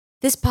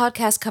This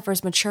podcast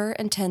covers mature,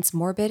 intense,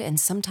 morbid, and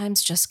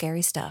sometimes just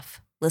scary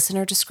stuff.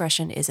 Listener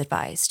discretion is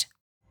advised.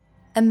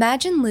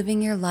 Imagine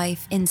living your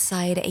life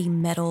inside a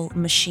metal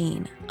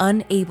machine,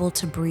 unable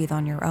to breathe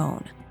on your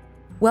own.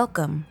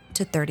 Welcome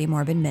to 30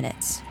 Morbid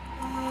Minutes.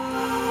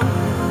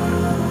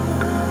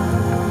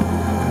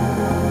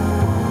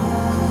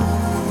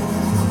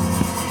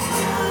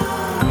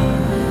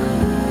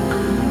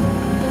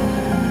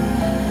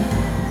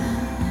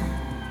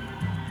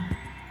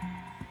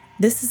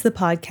 This is the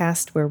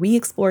podcast where we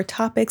explore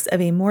topics of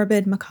a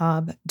morbid,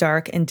 macabre,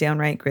 dark, and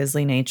downright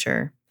grisly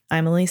nature.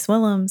 I'm Elise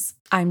Willems.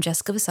 I'm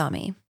Jessica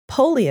Vasami.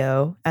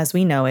 Polio, as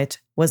we know it,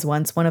 was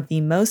once one of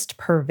the most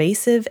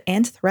pervasive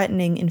and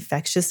threatening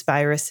infectious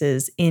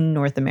viruses in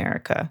North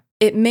America.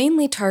 It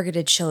mainly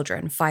targeted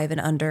children 5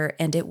 and under,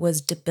 and it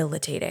was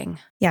debilitating.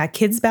 Yeah,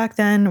 kids back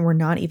then were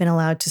not even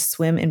allowed to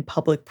swim in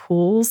public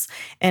pools,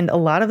 and a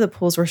lot of the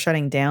pools were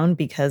shutting down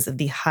because of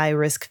the high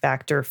risk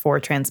factor for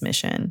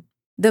transmission.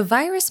 The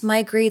virus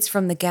migrates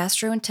from the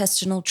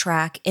gastrointestinal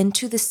tract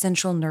into the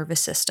central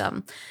nervous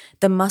system.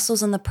 The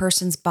muscles in the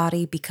person's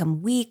body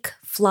become weak,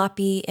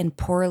 floppy, and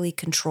poorly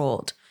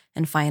controlled,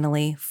 and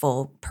finally,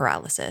 full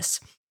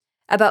paralysis.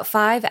 About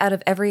 5 out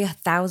of every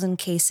 1,000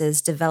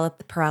 cases develop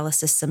the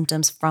paralysis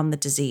symptoms from the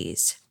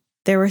disease.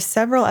 There were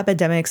several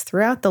epidemics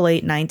throughout the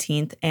late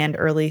 19th and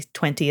early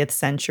 20th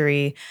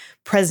century.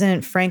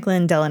 President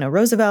Franklin Delano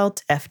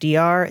Roosevelt,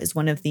 FDR, is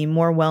one of the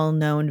more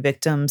well-known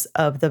victims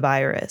of the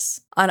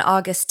virus. On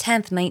August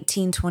 10th,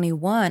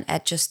 1921,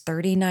 at just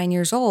 39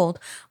 years old,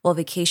 while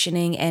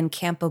vacationing in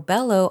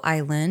Campobello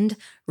Island,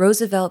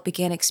 Roosevelt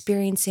began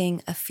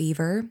experiencing a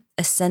fever,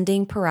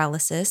 ascending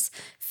paralysis,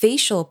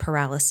 facial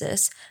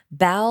paralysis,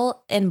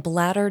 bowel and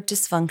bladder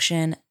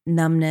dysfunction,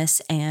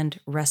 numbness, and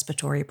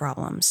respiratory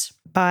problems.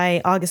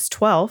 By August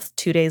 12th,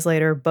 2 days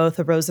later, both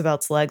of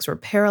Roosevelt's legs were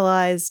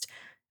paralyzed.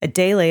 A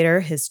day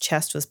later, his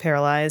chest was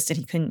paralyzed and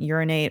he couldn't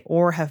urinate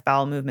or have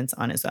bowel movements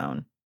on his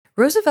own.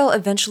 Roosevelt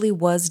eventually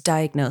was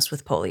diagnosed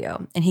with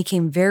polio, and he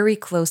came very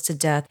close to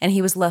death, and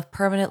he was left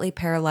permanently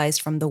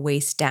paralyzed from the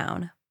waist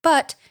down.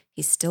 But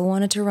he still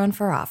wanted to run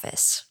for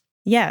office.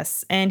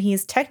 Yes, and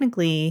he's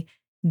technically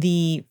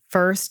the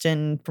first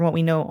and, from what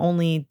we know,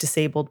 only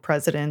disabled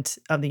president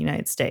of the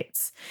United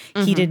States.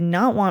 He did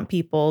not want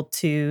people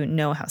to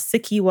know how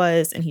sick he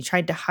was, and he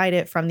tried to hide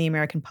it from the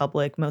American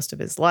public most of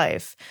his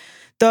life.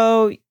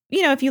 Though,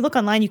 if you look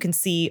online, you can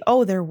see,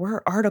 there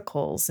were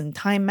articles in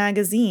Time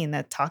magazine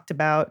that talked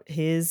about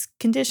his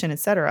condition,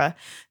 etc.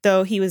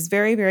 Though he was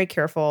very, very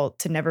careful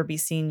to never be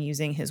seen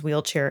using his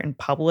wheelchair in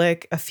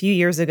public. A few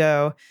years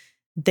ago,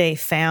 they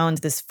found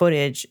this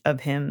footage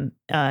of him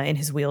in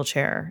his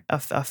wheelchair,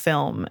 a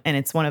film, and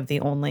it's one of the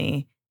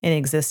only in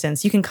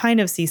existence. You can kind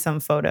of see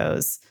some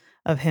photos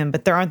of him,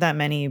 but there aren't that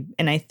many.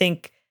 And I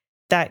think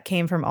that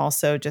came from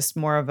also just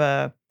more of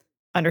a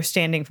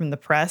understanding from the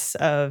press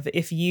of,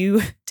 if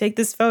you take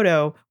this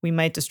photo, we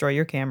might destroy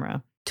your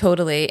camera.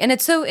 Totally. And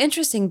it's so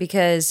interesting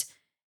because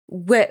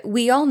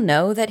we all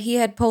know that he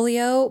had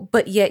polio,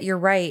 but yet you're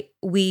right.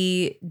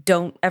 We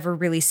don't ever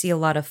really see a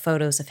lot of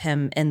photos of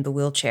him in the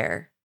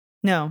wheelchair.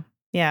 No.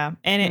 Yeah.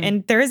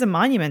 And there is a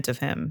monument of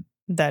him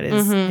that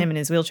is him in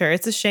his wheelchair.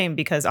 It's a shame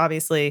because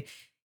obviously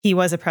he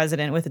was a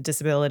president with a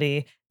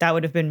disability. That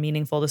would have been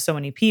meaningful to so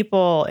many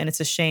people. And it's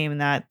a shame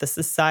that the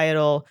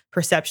societal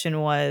perception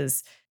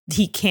was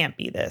he can't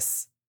be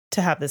this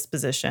to have this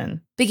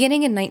position.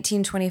 Beginning in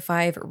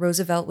 1925,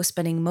 Roosevelt was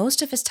spending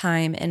most of his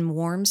time in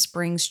Warm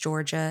Springs,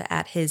 Georgia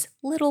at his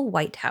little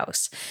White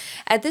House.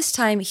 At this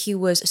time, he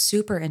was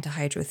super into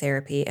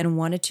hydrotherapy and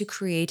wanted to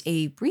create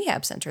a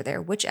rehab center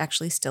there, which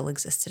actually still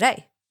exists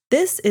today.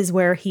 This is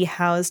where he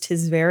housed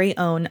his very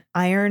own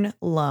iron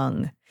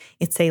lung.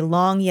 It's a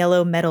long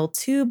yellow metal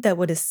tube that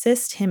would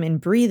assist him in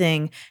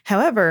breathing.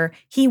 However,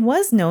 he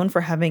was known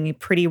for having a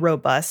pretty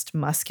robust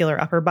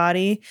muscular upper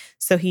body,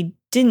 so he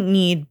didn't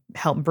need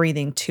help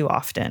breathing too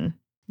often.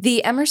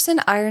 The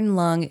Emerson Iron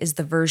Lung is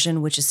the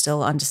version which is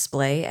still on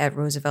display at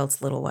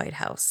Roosevelt's little White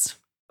House.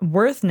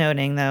 Worth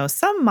noting, though,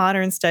 some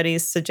modern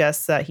studies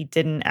suggest that he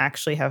didn't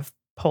actually have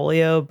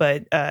polio,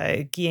 but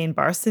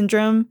Guillain-Barré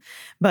syndrome.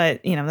 But,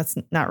 that's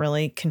not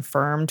really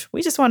confirmed.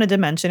 We just wanted to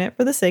mention it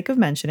for the sake of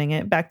mentioning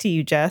it. Back to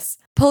you, Jess.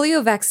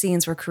 Polio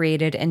vaccines were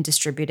created and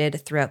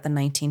distributed throughout the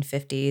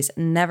 1950s.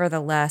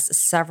 Nevertheless,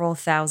 several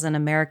thousand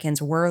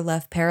Americans were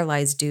left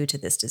paralyzed due to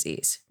this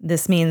disease.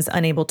 This means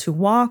unable to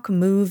walk,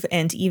 move,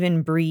 and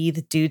even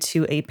breathe due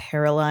to a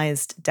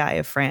paralyzed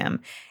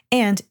diaphragm.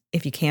 And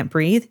if you can't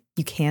breathe,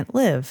 you can't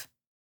live.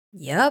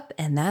 Yep,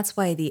 and that's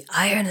why the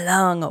iron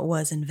lung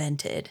was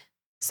invented.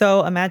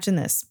 So imagine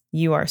this.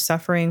 You are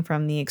suffering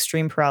from the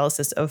extreme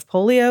paralysis of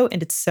polio,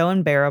 and it's so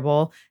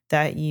unbearable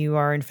that you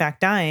are in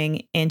fact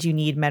dying and you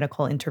need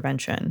medical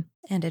intervention.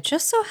 And it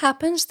just so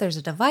happens there's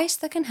a device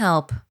that can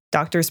help.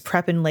 Doctors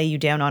prep and lay you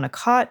down on a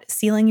cot,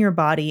 sealing your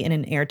body in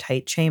an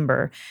airtight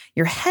chamber.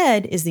 Your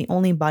head is the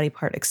only body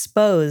part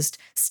exposed,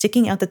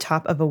 sticking out the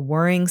top of a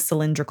whirring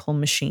cylindrical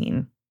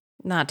machine.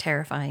 Not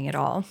terrifying at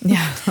all.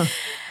 Yeah.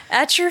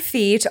 At your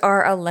feet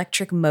are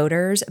electric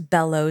motors,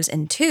 bellows,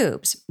 and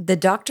tubes. The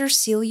doctors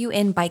seal you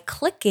in by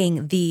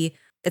clicking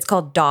it's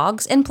called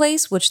dogs in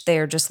place, which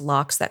they're just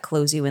locks that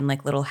close you in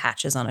like little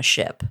hatches on a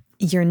ship.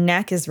 Your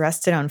neck is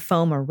rested on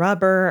foam or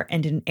rubber,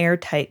 and an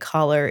airtight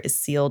collar is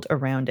sealed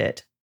around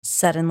it.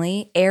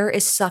 Suddenly, air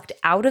is sucked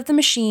out of the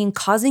machine,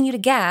 causing you to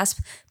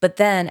gasp, but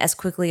then, as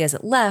quickly as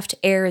it left,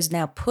 air is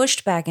now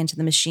pushed back into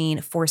the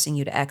machine, forcing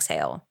you to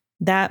exhale.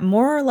 That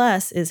more or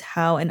less is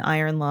how an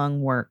iron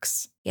lung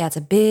works. Yeah, it's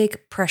a big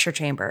pressure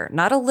chamber,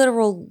 not a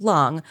literal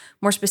lung,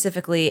 more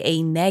specifically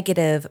a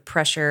negative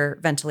pressure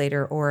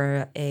ventilator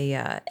or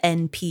a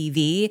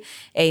NPV,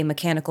 a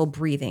mechanical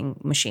breathing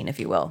machine, if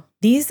you will.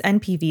 These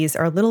NPVs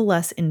are a little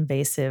less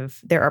invasive.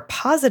 There are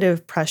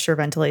positive pressure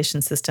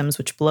ventilation systems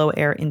which blow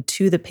air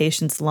into the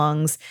patient's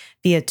lungs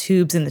via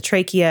tubes in the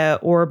trachea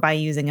or by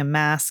using a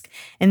mask,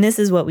 and this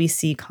is what we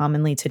see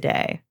commonly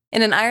today.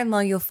 In an iron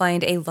lung, you'll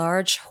find a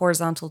large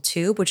horizontal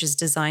tube, which is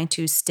designed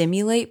to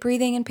stimulate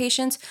breathing in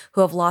patients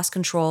who have lost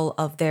control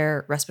of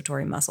their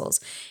respiratory muscles.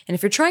 And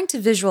if you're trying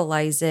to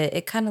visualize it,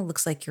 it kind of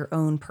looks like your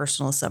own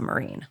personal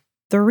submarine.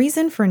 The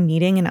reason for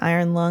needing an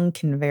iron lung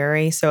can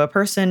vary. So a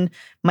person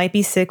might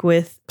be sick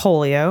with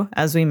polio,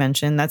 as we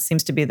mentioned. That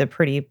seems to be the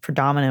pretty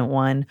predominant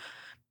one.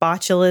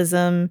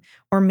 Botulism,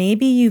 or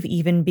maybe you've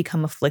even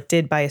become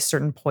afflicted by a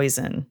certain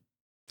poison.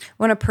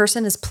 When a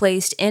person is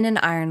placed in an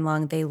iron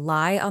lung, they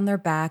lie on their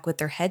back with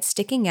their head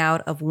sticking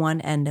out of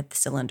one end of the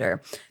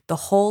cylinder. The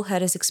whole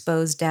head is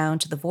exposed down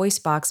to the voice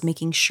box,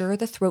 making sure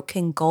the throat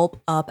can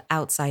gulp up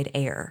outside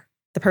air.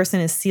 The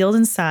person is sealed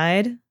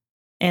inside,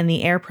 and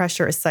the air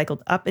pressure is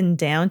cycled up and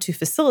down to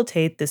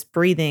facilitate this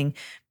breathing.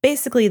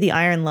 Basically, the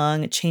iron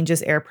lung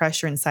changes air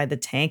pressure inside the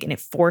tank, and it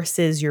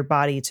forces your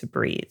body to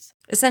breathe.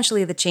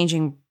 Essentially, the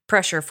changing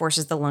pressure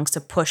forces the lungs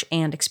to push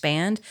and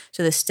expand,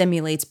 so this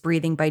stimulates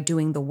breathing by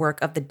doing the work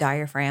of the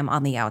diaphragm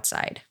on the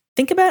outside.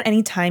 Think about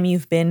any time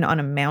you've been on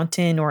a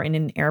mountain or in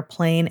an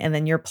airplane, and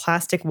then your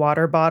plastic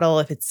water bottle,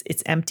 if it's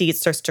empty, it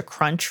starts to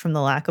crunch from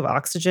the lack of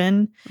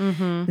oxygen.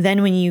 Mm-hmm.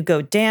 Then when you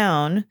go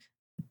down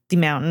the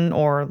mountain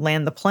or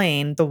land the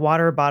plane, the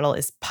water bottle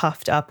is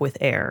puffed up with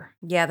air.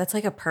 Yeah, that's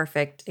like a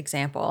perfect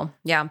example.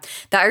 Yeah,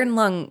 the iron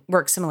lung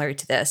works similar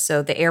to this.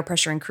 So the air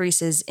pressure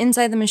increases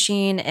inside the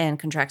machine and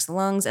contracts the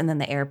lungs, and then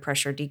the air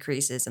pressure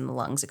decreases and the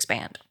lungs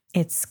expand.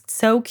 It's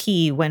so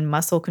key when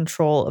muscle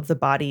control of the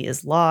body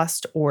is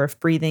lost or if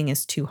breathing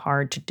is too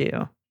hard to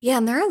do. Yeah,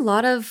 and there are a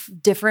lot of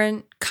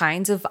different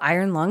kinds of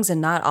iron lungs,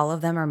 and not all of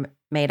them are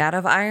made out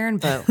of iron,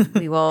 but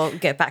we will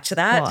get back to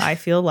that. Well, I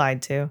feel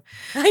lied to.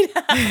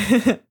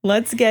 I know.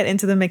 Let's get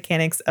into the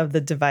mechanics of the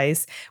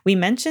device. We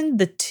mentioned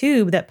the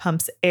tube that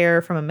pumps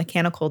air from a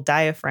mechanical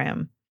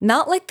diaphragm.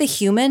 Not like the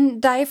human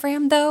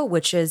diaphragm, though,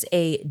 which is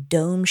a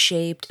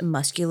dome-shaped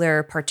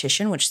muscular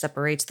partition which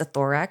separates the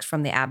thorax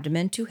from the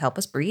abdomen to help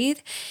us breathe.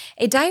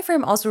 A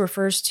diaphragm also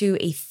refers to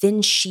a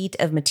thin sheet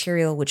of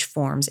material which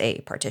forms a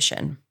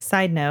partition.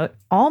 Side note,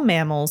 all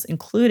mammals,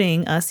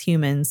 including us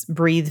humans,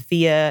 breathe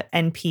via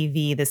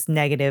NPV, this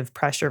negative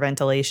pressure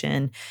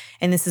ventilation.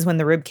 And this is when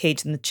the rib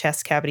cage and the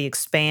chest cavity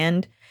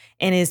expand.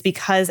 And it is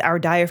because our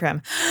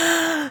diaphragm,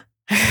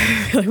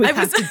 we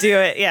have to do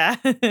it, yeah.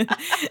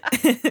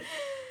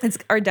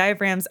 Our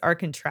diaphragms are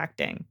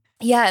contracting.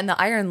 Yeah, and the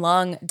iron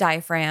lung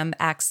diaphragm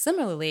acts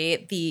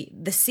similarly.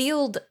 The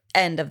sealed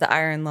end of the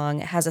iron lung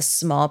has a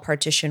small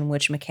partition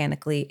which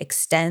mechanically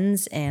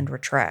extends and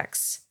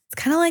retracts. It's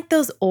kind of like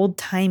those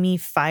old-timey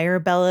fire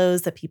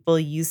bellows that people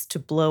used to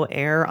blow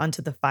air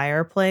onto the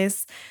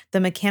fireplace. The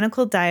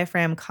mechanical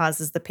diaphragm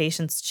causes the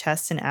patient's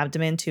chest and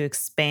abdomen to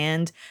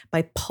expand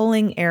by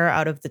pulling air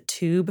out of the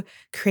tube,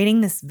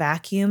 creating this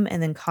vacuum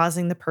and then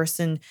causing the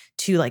person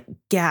to like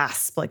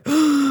gasp, like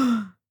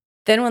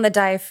Then when the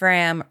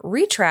diaphragm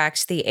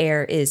retracts, the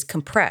air is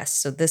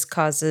compressed. So this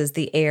causes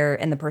the air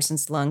in the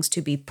person's lungs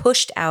to be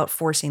pushed out,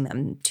 forcing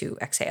them to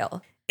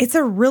exhale. It's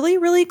a really,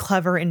 really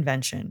clever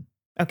invention.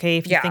 Okay,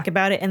 if you think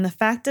about it, and the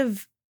fact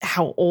of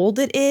how old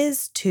it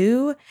is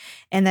too,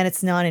 and that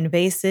it's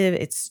non-invasive,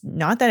 it's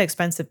not that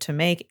expensive to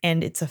make,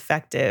 and it's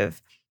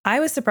effective. I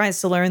was surprised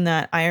to learn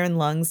that iron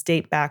lungs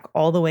date back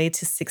all the way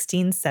to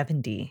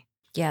 1670.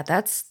 Yeah,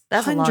 that's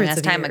a long ass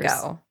time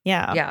ago.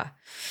 Yeah. Yeah.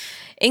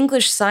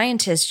 English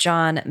scientist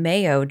John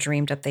Mayo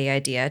dreamed up the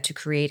idea to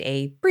create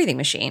a breathing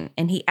machine,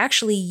 and he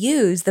actually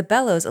used the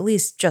bellows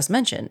Elise just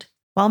mentioned.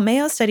 While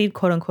Mayo studied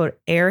quote-unquote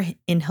air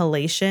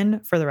inhalation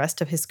for the rest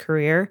of his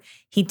career,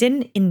 he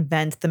didn't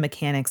invent the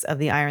mechanics of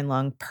the iron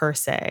lung per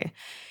se.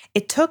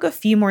 It took a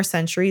few more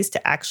centuries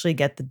to actually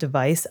get the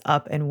device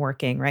up and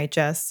working, right,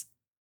 Jess?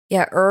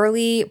 Yeah,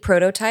 early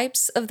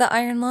prototypes of the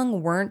iron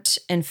lung weren't,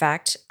 in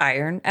fact,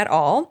 iron at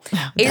all.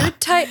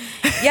 Airtight,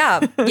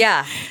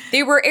 yeah.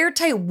 They were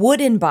airtight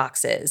wooden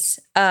boxes.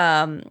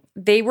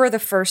 They were the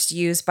first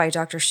used by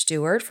Dr.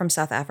 Stewart from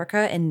South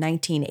Africa in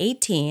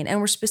 1918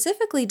 and were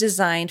specifically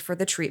designed for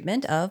the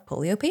treatment of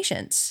polio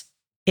patients.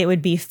 It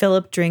would be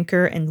Philip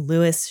Drinker and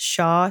Lewis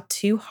Shaw,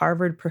 two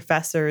Harvard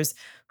professors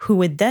who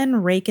would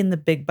then rake in the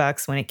big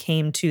bucks when it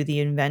came to the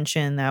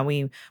invention that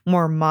we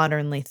more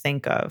modernly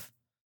think of.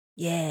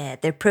 Yeah,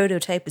 their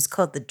prototype is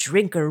called the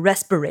drinker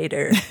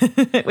respirator.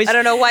 Which, I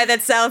don't know why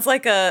that sounds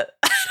like a...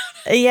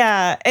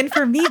 yeah. And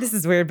for me, this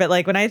is weird, but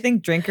like when I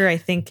think drinker, I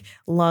think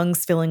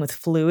lungs filling with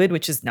fluid,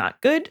 which is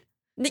not good.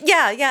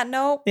 Yeah,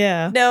 no.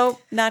 Yeah. No,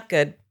 not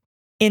good.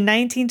 In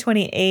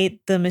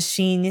 1928, the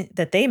machine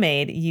that they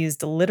made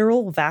used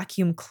literal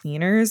vacuum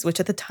cleaners, which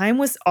at the time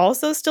was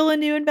also still a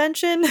new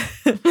invention.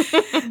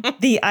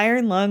 The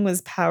iron lung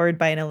was powered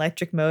by an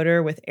electric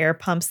motor with air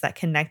pumps that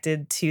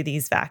connected to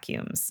these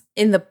vacuums.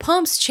 And the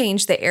pumps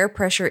changed the air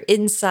pressure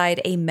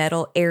inside a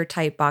metal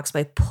airtight box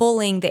by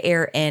pulling the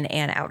air in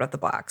and out of the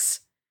box.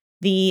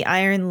 The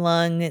iron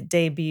lung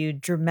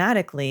debuted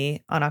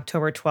dramatically on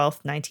October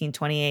 12th,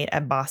 1928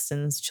 at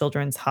Boston's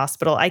Children's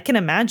Hospital. I can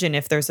imagine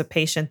if there's a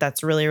patient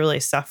that's really, really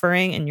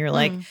suffering and you're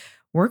like,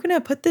 we're going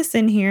to put this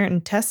in here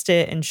and test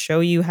it and show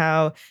you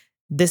how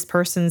this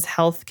person's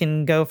health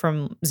can go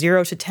from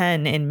 0 to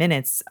 10 in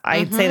minutes.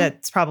 I'd say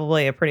that's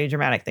probably a pretty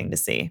dramatic thing to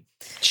see.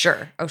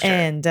 Sure. Oh, sure.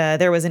 And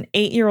there was an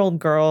 8-year-old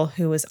girl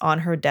who was on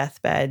her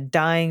deathbed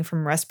dying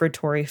from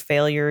respiratory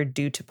failure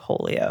due to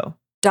polio.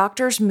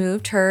 Doctors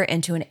moved her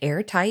into an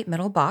airtight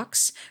metal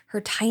box. Her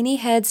tiny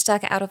head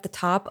stuck out of the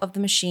top of the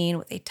machine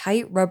with a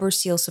tight rubber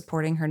seal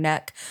supporting her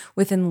neck.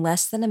 Within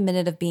less than a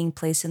minute of being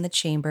placed in the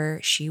chamber,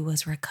 she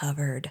was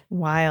recovered.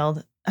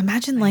 Wild.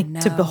 Imagine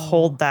to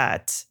behold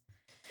that.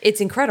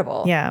 It's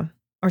incredible. Yeah.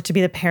 Or to be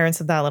the parents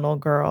of that little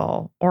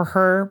girl or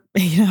her,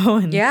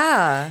 And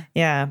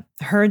yeah.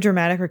 Her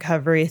dramatic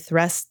recovery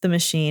thrust the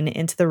machine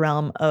into the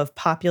realm of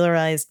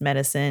popularized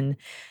medicine.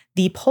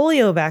 The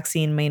polio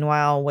vaccine,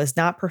 meanwhile, was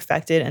not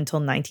perfected until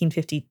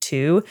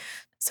 1952.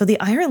 So the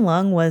iron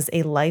lung was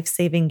a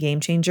life-saving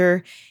game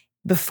changer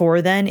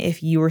before then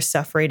if you were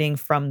suffering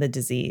from the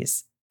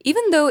disease.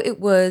 Even though it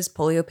was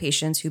polio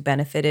patients who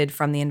benefited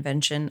from the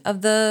invention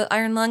of the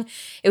iron lung,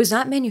 it was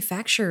not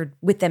manufactured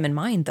with them in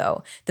mind,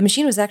 though. The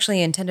machine was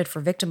actually intended for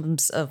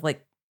victims of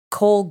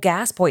coal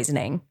gas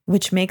poisoning.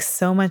 Which makes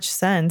so much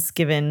sense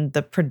given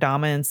the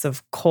predominance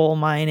of coal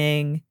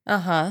mining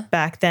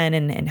back then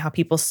and how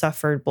people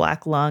suffered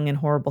black lung and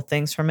horrible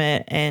things from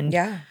it.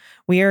 And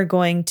we are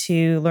going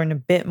to learn a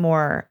bit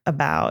more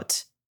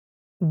about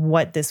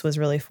what this was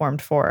really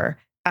formed for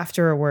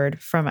after a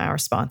word from our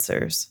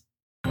sponsors.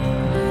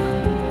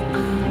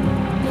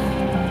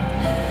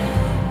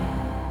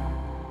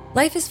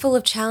 Life is full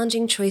of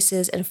challenging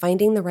choices, and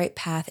finding the right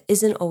path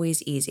isn't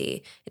always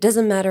easy. It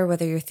doesn't matter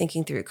whether you're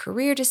thinking through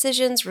career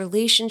decisions,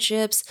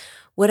 relationships,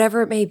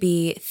 whatever it may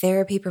be,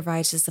 therapy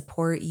provides the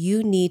support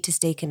you need to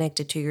stay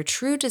connected to your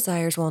true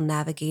desires while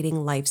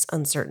navigating life's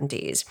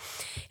uncertainties.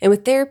 And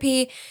with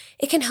therapy,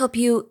 it can help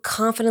you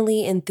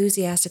confidently,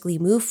 enthusiastically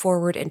move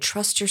forward and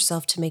trust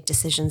yourself to make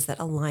decisions that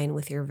align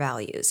with your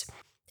values.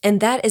 And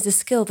that is a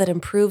skill that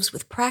improves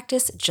with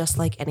practice, just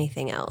like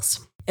anything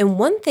else. And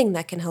one thing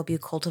that can help you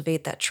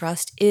cultivate that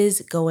trust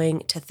is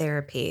going to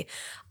therapy.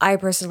 I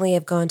personally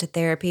have gone to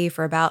therapy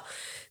for about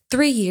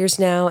 3 years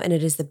now, and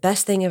it is the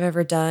best thing I've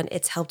ever done.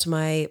 It's helped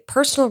my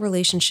personal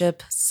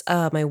relationships,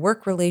 my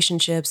work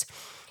relationships,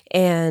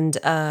 and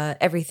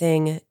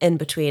everything in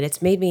between.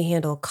 It's made me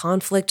handle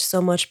conflict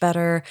so much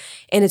better,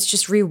 and it's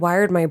just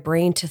rewired my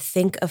brain to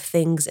think of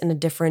things in a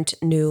different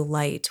new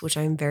light, which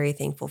I'm very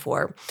thankful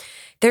for.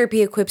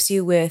 Therapy equips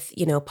you with,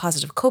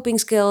 positive coping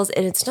skills,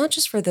 and it's not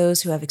just for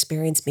those who have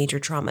experienced major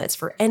trauma. It's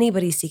for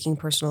anybody seeking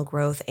personal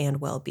growth and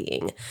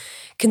well-being.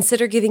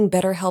 Consider giving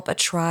BetterHelp a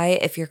try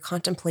if you're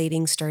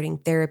contemplating starting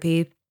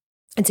therapy.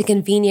 It's a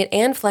convenient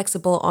and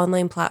flexible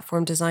online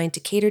platform designed to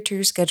cater to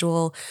your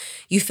schedule.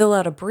 You fill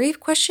out a brief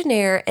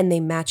questionnaire, and they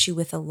match you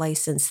with a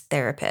licensed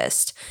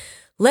therapist.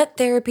 Let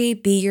therapy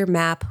be your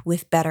map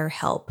with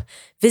BetterHelp.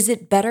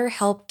 Visit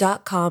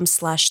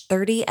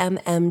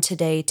betterhelp.com/30mm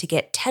today to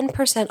get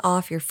 10%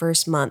 off your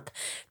first month.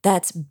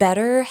 That's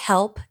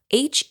BetterHelp,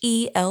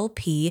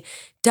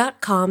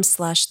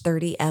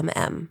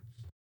 HELP.com/30mm.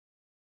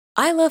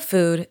 I love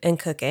food and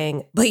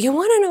cooking, but you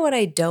want to know what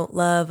I don't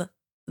love?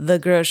 The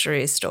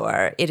grocery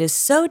store. It is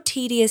so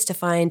tedious to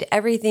find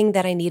everything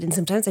that I need, and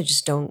sometimes I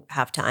just don't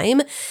have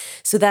time.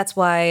 So that's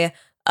why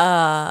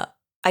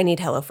I need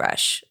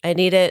HelloFresh. I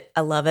need it.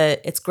 I love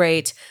it. It's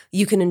great.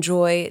 You can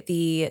enjoy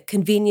the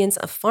convenience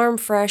of farm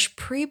fresh,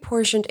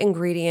 pre-portioned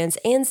ingredients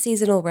and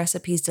seasonal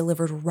recipes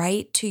delivered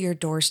right to your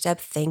doorstep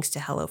thanks to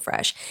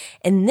HelloFresh.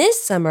 And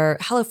this summer,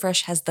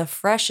 HelloFresh has the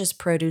freshest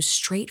produce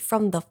straight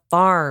from the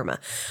farm.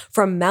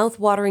 From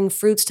mouth-watering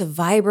fruits to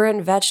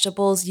vibrant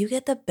vegetables, you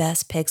get the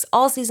best picks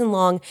all season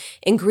long.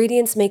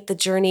 Ingredients make the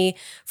journey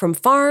from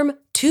farm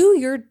to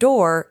your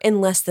door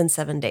in less than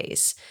 7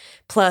 days.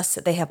 Plus,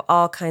 they have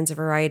all kinds of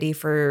variety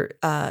for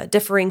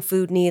differing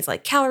food needs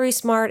like Calorie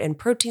Smart and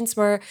Protein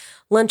Smart,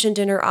 lunch and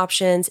dinner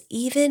options,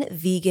 even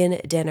vegan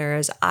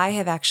dinners. I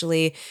have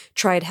actually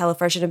tried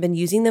HelloFresh and have been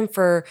using them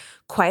for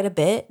quite a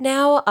bit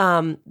now.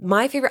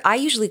 My favorite, I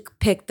usually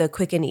pick the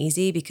quick and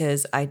easy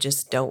because I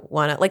just don't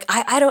want to,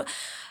 I don't,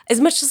 as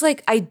much as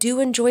I do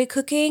enjoy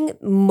cooking,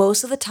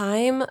 most of the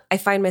time I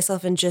find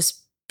myself in just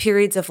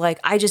periods of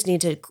I just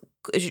need to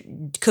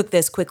cook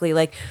this quickly,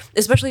 like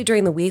especially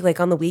during the week. Like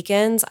on the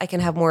weekends I can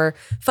have more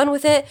fun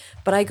with it,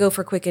 but I go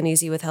for quick and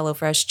easy with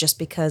HelloFresh just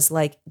because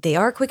like they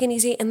are quick and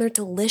easy and they're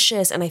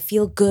delicious and I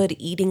feel good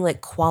eating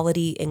like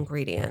quality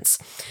ingredients.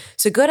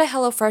 So go to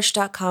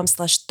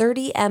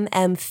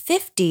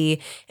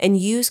hellofresh.com/30mm50 and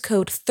use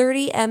code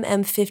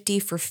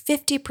 30mm50 for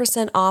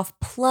 50% off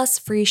plus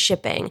free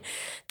shipping.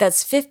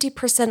 That's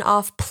 50%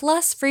 off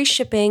plus free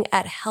shipping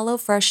at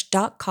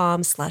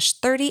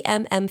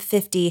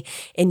hellofresh.com/30mm50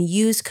 and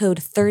use code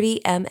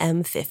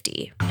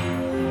 30mm50.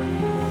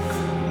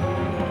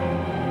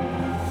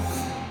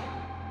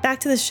 Back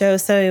to the show.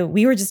 So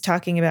we were just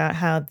talking about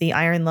how the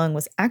iron lung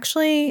was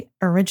actually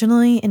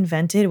originally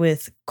invented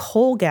with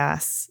coal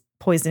gas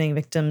poisoning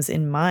victims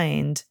in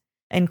mind.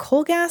 And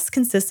coal gas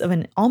consists of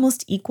an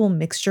almost equal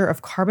mixture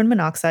of carbon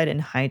monoxide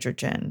and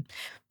hydrogen.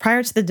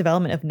 Prior to the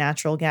development of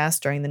natural gas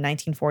during the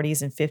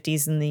 1940s and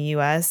 50s in the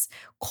US,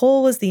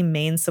 coal was the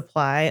main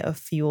supply of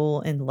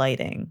fuel and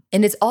lighting.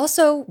 And it's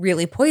also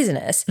really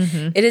poisonous.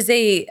 Mm-hmm. It is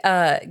a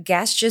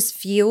gaseous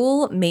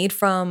fuel made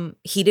from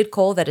heated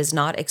coal that is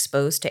not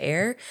exposed to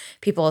air.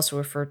 People also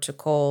refer to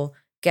coal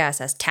gas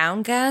as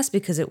town gas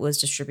because it was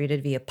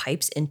distributed via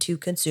pipes into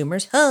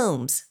consumers'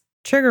 homes.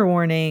 Trigger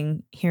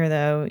warning here,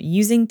 though.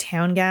 Using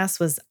town gas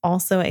was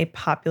also a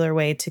popular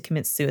way to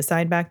commit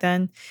suicide back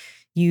then.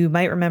 You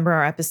might remember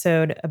our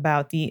episode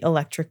about the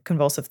electric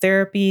convulsive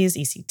therapies,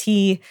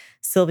 ECT.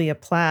 Sylvia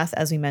Plath,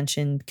 as we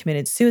mentioned,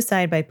 committed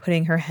suicide by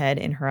putting her head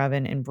in her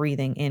oven and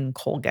breathing in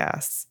coal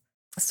gas.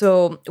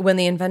 So when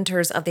the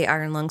inventors of the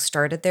iron lung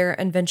started their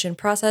invention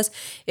process,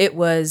 it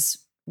was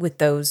with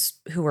those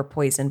who were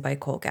poisoned by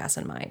coal gas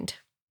in mind.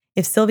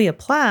 If Sylvia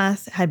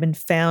Plath had been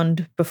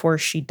found before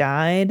she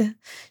died,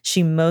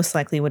 she most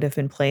likely would have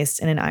been placed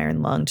in an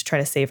iron lung to try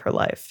to save her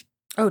life.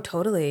 Oh,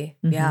 totally.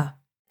 Mhm. Yeah.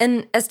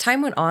 And as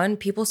time went on,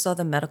 people saw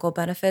the medical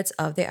benefits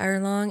of the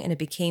iron lung, and it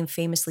became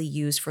famously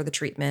used for the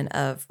treatment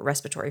of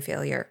respiratory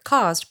failure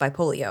caused by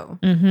polio.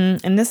 Mm-hmm.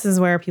 And this is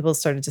where people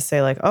started to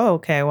say, like, oh,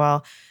 okay,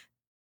 well,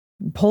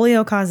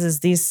 polio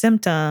causes these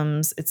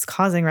symptoms. It's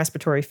causing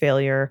respiratory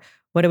failure.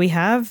 What do we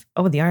have?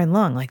 Oh, the iron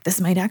lung. Like,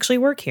 this might actually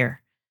work here.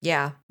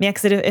 Yeah. Yeah,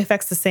 because it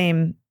affects the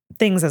same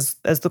things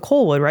as the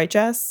coal would, right,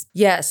 Jess?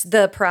 Yes,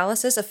 the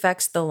paralysis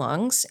affects the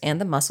lungs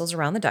and the muscles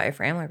around the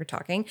diaphragm, like we're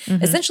talking,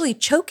 essentially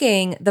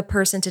choking the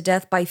person to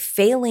death by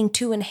failing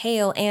to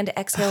inhale and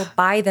exhale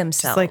by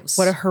themselves. Just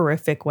like, what a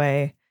horrific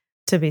way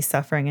to be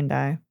suffering and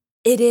die.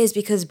 It is,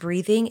 because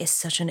breathing is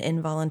such an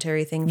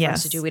involuntary thing for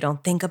us to do. We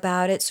don't think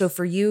about it. So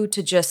for you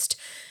to just,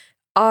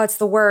 oh, it's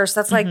the worst.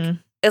 That's like,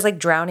 it's like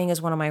drowning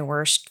is one of my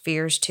worst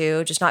fears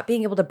too. Just not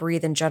being able to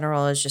breathe in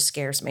general just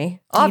scares me.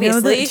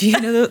 Obviously. Do you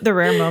know the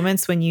rare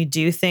moments when you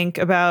do think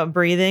about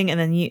breathing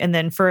and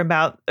then for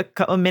about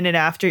a minute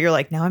after you're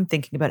like, now I'm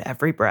thinking about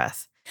every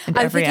breath.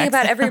 I'm thinking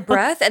about every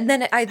breath, and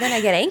then I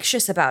get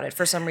anxious about it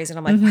for some reason.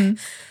 I'm like,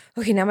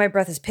 okay, now my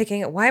breath is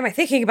picking. Why am I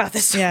thinking about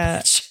this so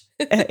much?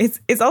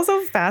 It's also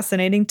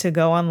fascinating to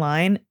go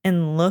online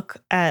and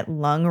look at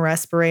lung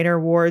respirator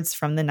wards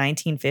from the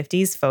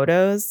 1950s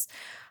photos.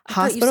 I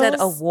thought you said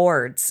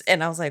awards,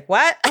 and I was like,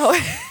 what? Oh,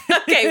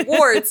 okay,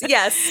 wards,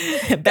 yes.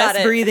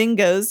 Best breathing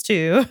goes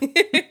to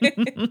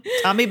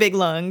Tommy Big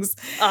Lungs.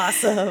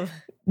 Awesome.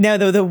 No,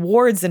 though, the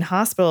wards in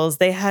hospitals,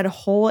 they had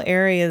whole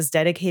areas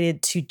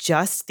dedicated to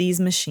just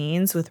these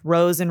machines with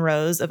rows and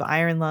rows of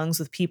iron lungs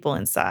with people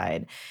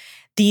inside.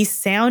 The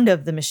sound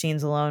of the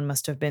machines alone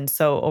must have been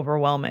so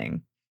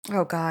overwhelming.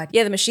 Oh, God.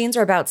 Yeah, the machines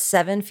are about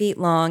 7 feet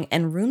long,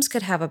 and rooms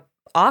could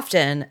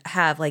often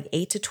have like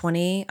 8 to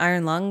 20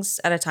 iron lungs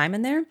at a time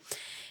in there.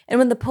 And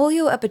when the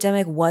polio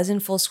epidemic was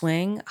in full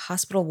swing,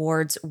 hospital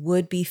wards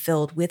would be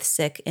filled with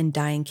sick and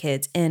dying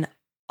kids in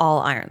all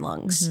iron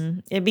lungs.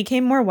 It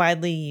became more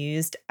widely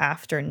used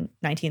after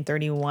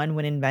 1931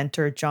 when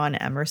inventor John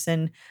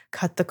Emerson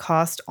cut the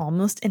cost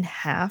almost in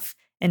half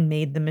and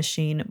made the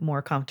machine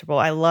more comfortable.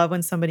 I love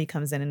when somebody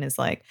comes in and is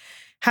like,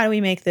 how do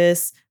we make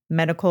this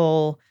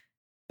medical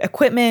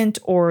equipment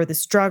or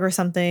this drug or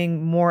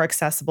something more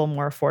accessible,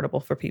 more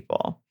affordable for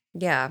people?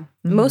 Yeah.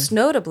 Most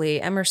notably,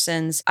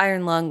 Emerson's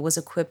iron lung was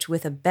equipped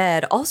with a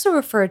bed, also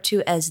referred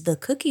to as the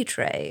cookie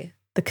tray.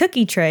 The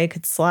cookie tray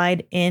could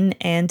slide in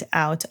and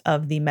out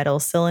of the metal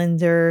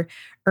cylinder.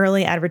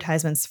 Early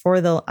advertisements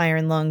for the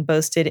iron lung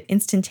boasted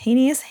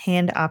instantaneous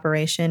hand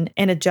operation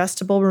and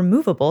adjustable,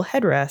 removable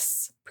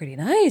headrests. Pretty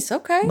nice.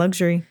 Okay.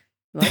 Luxury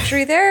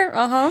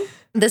there.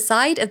 The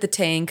side of the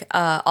tank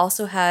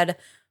also had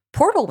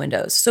portal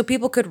windows, so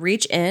people could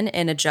reach in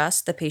and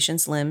adjust the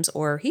patient's limbs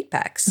or heat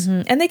packs.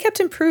 And they kept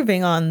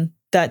improving on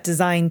that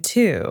design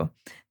too.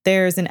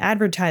 There's an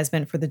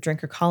advertisement for the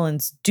Drinker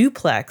Collins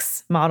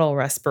duplex model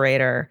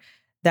respirator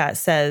that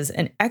says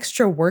an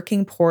extra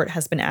working port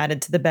has been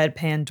added to the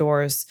bedpan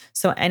doors,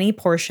 so any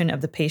portion of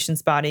the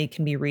patient's body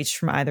can be reached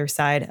from either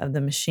side of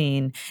the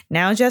machine.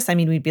 Now, Jess,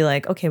 we'd be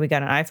like, okay, we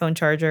got an iPhone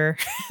charger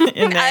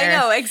in there. I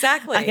know,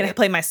 exactly. I can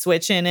play my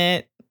Switch in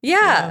it.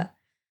 Yeah.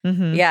 You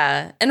know?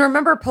 Yeah. And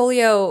remember,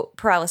 polio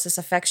paralysis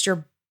affects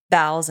your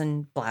bowels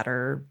and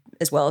bladder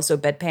as well. So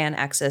bedpan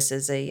access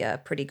is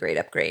a pretty great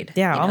upgrade.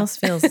 Yeah, almost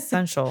feels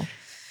essential.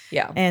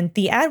 Yeah. And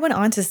the ad went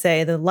on to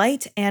say the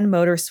light and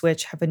motor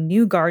switch have a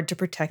new guard to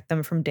protect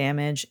them from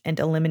damage and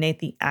eliminate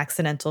the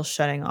accidental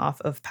shutting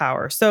off of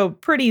power. So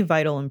pretty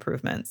vital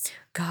improvements.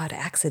 God,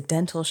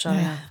 accidental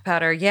shutting off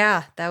powder.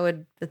 Yeah,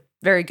 that's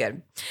very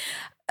good.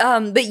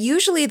 But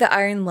usually the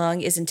iron lung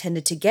is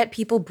intended to get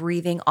people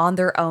breathing on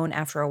their own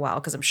after a while.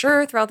 Because I'm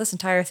sure throughout this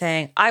entire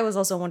thing, I was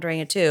also wondering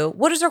it too.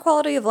 What is their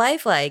quality of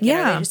life like? Yeah.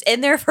 And are they just in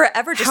there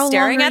forever, just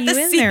staring at the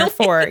ceiling? How long are you in there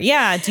for?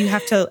 Yeah. Do you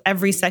have to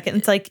every second?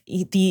 It's like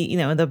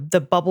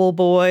the bubble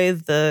boy,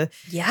 the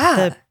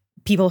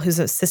people whose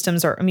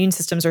immune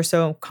systems are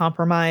so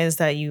compromised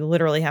that you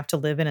literally have to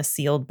live in a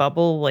sealed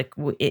bubble. Like,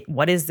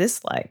 what is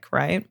this like,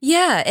 right?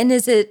 Yeah. And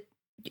is it,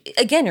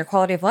 again, your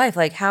quality of life?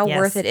 Like, how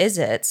worth it is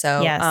it?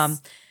 So,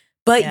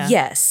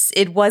 yes,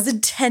 it was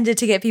intended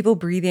to get people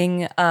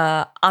breathing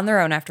on their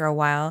own after a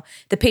while.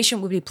 The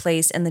patient would be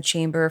placed in the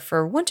chamber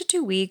for 1 to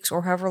 2 weeks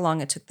or however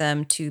long it took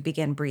them to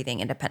begin breathing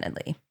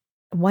independently.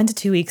 1 to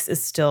 2 weeks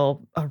is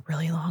still a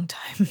really long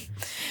time.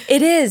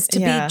 It is to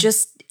be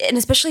just, and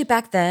especially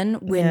back then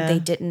when they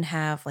didn't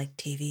have like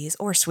TVs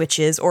or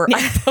switches or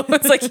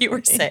iPhones, like you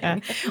were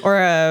saying. Or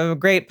a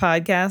great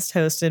podcast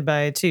hosted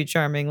by two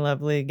charming,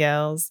 lovely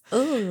gals.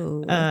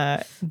 Ooh.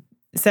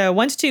 So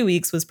 1 to 2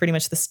 weeks was pretty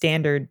much the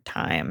standard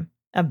time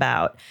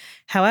about.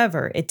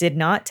 However, it did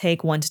not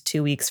take 1 to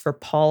 2 weeks for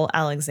Paul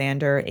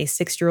Alexander, a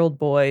 6-year-old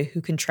boy who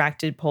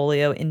contracted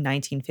polio in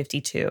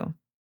 1952.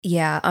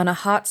 Yeah, on a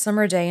hot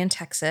summer day in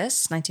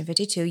Texas,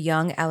 1952,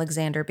 young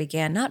Alexander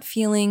began not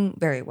feeling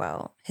very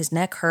well. His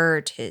neck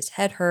hurt, his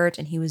head hurt,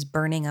 and he was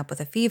burning up with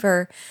a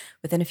fever.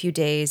 Within a few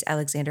days,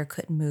 Alexander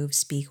couldn't move,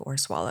 speak, or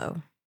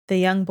swallow. The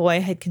young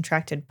boy had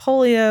contracted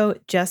polio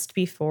just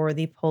before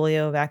the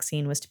polio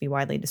vaccine was to be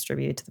widely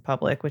distributed to the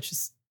public, which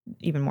is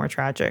even more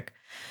tragic.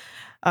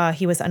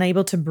 He was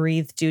unable to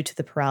breathe due to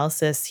the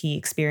paralysis he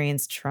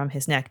experienced from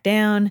his neck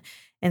down,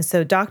 and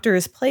so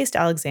doctors placed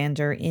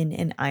Alexander in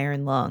an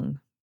iron lung.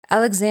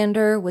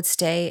 Alexander would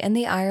stay in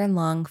the iron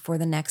lung for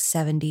the next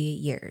 70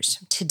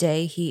 years.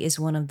 Today, he is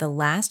one of the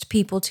last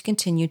people to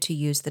continue to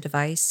use the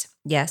device.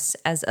 Yes,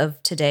 as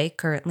of today,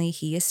 currently,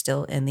 he is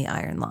still in the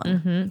iron lung.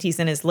 Mm-hmm. He's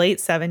in his late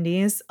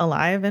 70s,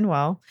 alive and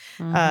well.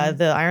 Mm-hmm.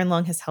 The iron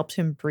lung has helped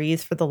him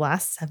breathe for the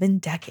last 7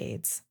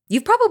 decades.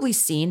 You've probably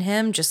seen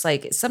him just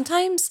like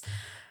sometimes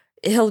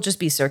he'll just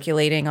be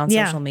circulating on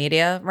social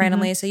media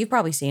randomly. Mm-hmm. So you've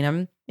probably seen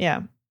him.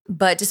 Yeah.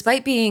 But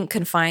despite being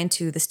confined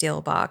to the steel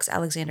box,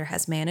 Alexander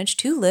has managed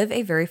to live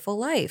a very full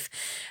life.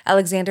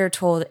 Alexander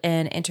told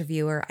an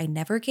interviewer, "I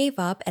never gave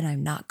up and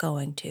I'm not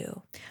going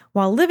to."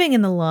 While living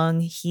in the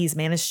lung, he's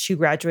managed to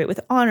graduate with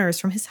honors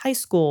from his high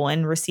school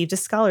and received a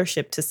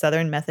scholarship to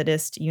Southern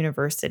Methodist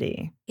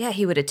University. Yeah,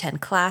 he would attend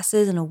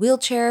classes in a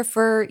wheelchair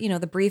for,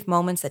 the brief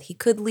moments that he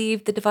could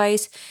leave the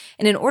device.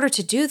 And in order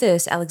to do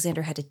this,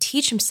 Alexander had to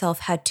teach himself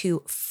how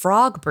to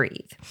frog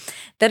breathe.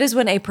 That is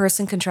when a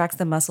person contracts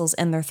the muscles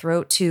in their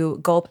throat to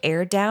gulp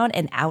air down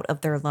and out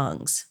of their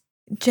lungs.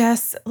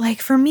 Jess,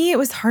 for me, it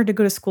was hard to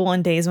go to school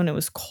on days when it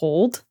was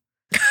cold.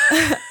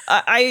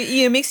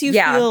 It makes you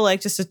feel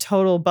like just a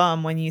total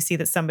bum when you see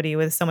that somebody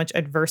with so much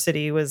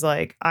adversity was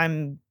like,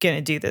 I'm going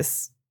to do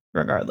this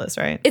regardless,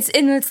 right? It's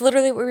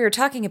literally what we were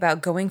talking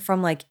about, going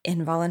from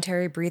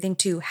involuntary breathing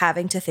to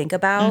having to think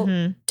about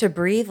to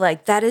breathe.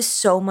 That is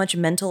so much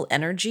mental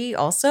energy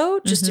also,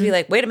 just to be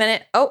like, wait a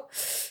minute. Oh,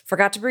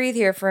 forgot to breathe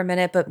here for a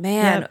minute. But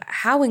man,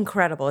 how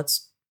incredible.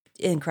 It's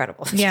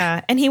incredible.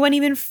 Yeah. And he went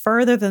even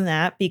further than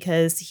that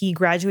because he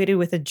graduated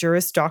with a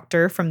Juris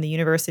Doctor from the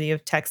University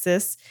of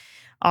Texas,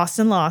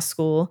 Austin Law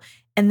School,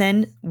 and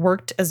then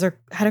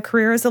had a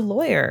career as a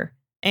lawyer.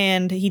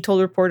 And he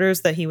told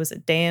reporters that he was a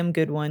damn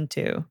good one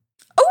too.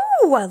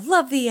 Oh, I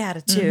love the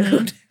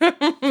attitude.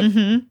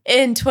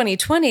 In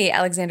 2020,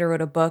 Alexander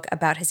wrote a book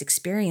about his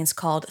experience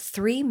called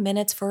 3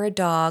 Minutes for a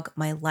Dog,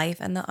 My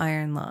Life in the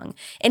Iron Lung.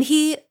 And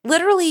he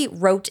literally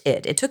wrote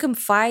it. It took him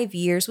 5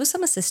 years with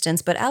some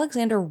assistance, but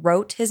Alexander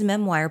wrote his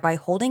memoir by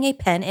holding a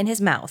pen in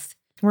his mouth.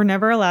 We're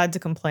never allowed to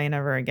complain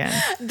ever again.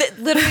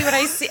 Literally, when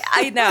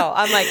I know.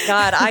 I'm like,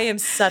 God, I am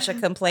such a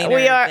complainer.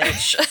 We are.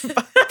 Bitch.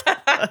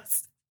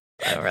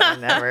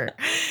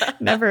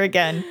 Never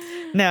again.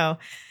 No.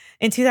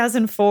 In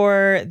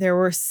 2004, there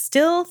were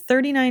still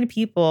 39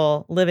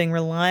 people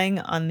relying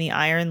on the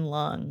iron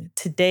lung.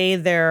 Today,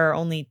 there are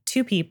only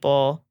 2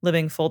 people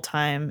living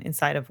full-time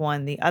inside of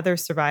one, the other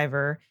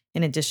survivor,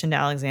 in addition to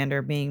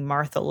Alexander, being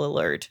Martha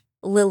Lillard.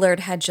 Lillard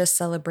had just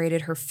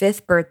celebrated her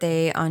 5th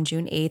birthday on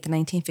June 8th,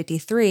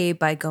 1953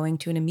 by going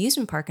to an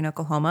amusement park in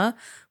Oklahoma.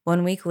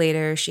 1 week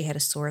later, she had a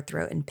sore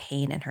throat and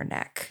pain in her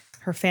neck.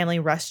 Her family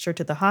rushed her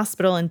to the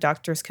hospital and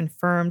doctors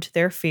confirmed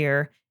their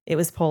fear. It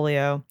was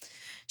polio.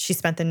 She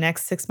spent the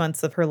next 6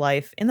 months of her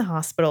life in the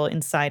hospital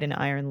inside an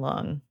iron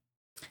lung.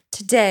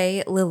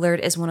 Today, Lillard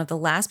is one of the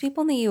last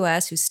people in the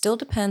U.S. who still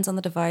depends on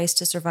the device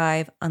to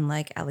survive,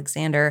 unlike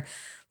Alexander.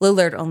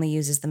 Lillard only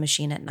uses the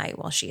machine at night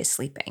while she is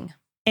sleeping.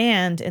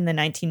 And in the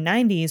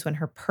 1990s, when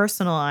her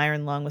personal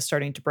iron lung was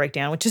starting to break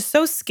down, which is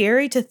so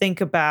scary to think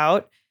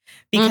about,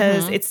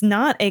 because it's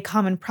not a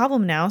common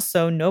problem now.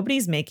 So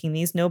nobody's making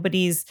these,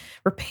 nobody's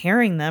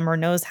repairing them or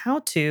knows how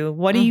to.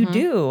 What do you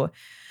do?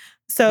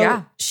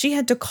 So she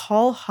had to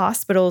call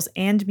hospitals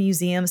and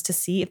museums to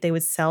see if they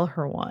would sell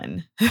her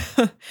one.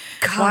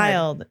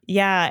 Wild.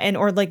 Yeah. And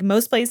or like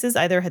most places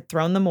either had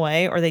thrown them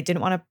away or they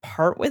didn't want to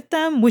part with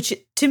them, which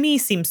to me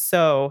seems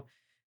so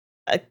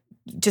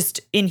just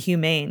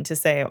inhumane to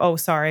say, oh,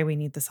 sorry, we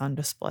need this on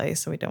display,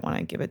 so we don't want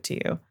to give it to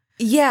you.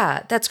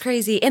 Yeah, that's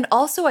crazy. And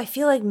also I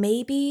feel like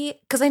maybe,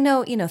 because I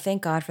know,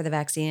 thank God for the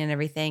vaccine and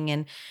everything.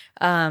 And,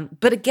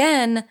 but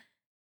again,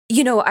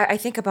 I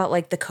think about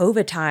like the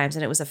COVID times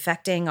and it was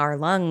affecting our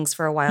lungs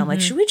for a while. I'm like,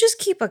 should we just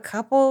keep a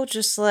couple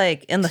just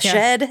like in the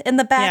shed in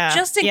the back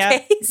just in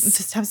case?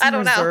 Just have some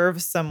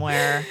reserve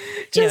somewhere.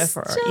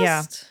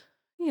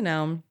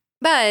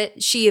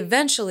 But she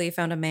eventually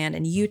found a man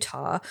in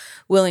Utah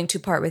willing to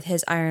part with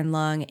his iron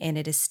lung, and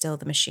it is still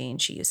the machine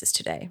she uses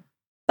today.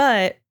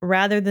 But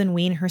rather than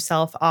wean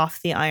herself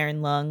off the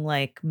iron lung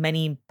like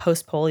many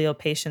post-polio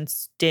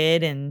patients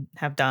did and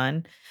have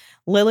done,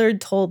 Lillard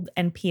told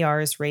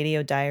NPR's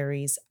Radio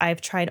Diaries,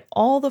 "I've tried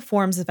all the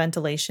forms of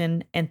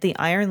ventilation, and the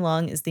iron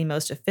lung is the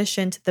most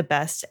efficient, the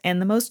best,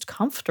 and the most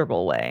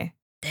comfortable way."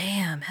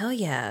 Damn, hell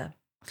yeah.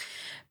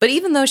 But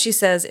even though she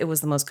says it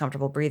was the most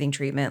comfortable breathing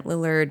treatment,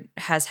 Lillard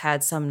has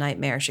had some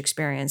nightmarish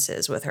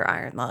experiences with her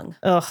iron lung.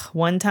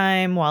 One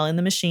time while in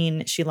the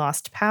machine, she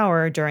lost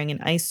power during an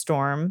ice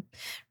storm.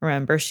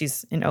 Remember,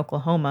 she's in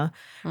Oklahoma.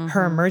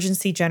 Her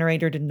emergency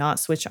generator did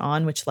not switch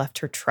on, which left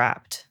her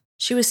trapped.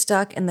 She was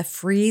stuck in the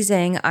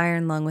freezing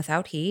iron lung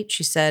without heat.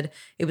 She said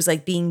it was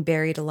like being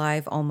buried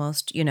alive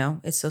almost,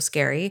 it's so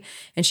scary.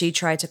 And she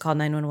tried to call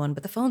 911,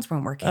 but the phones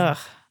weren't working.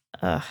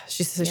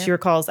 She says she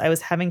recalls, "I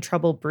was having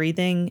trouble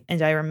breathing,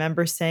 and I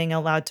remember saying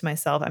aloud to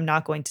myself, 'I'm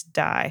not going to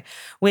die,'"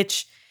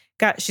 which,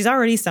 she's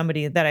already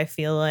somebody that I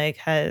feel like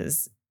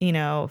has,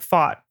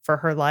 fought for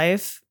her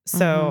life.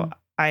 So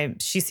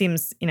she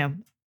seems,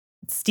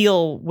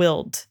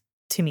 steel-willed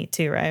to me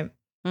too, right?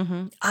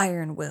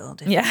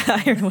 Iron-willed. Yeah,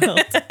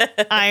 iron-willed.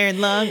 Iron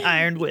lung,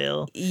 iron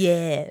will.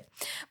 Yeah.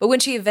 But when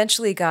she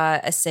eventually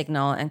got a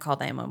signal and called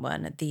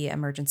 911, the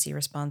emergency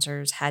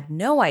responders had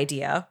no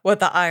idea what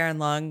the iron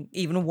lung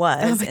even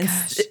was. Oh my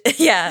gosh.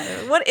 Yeah.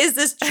 What is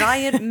this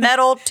giant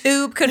metal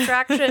tube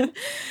contraction?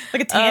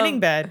 Like a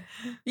tanning bed.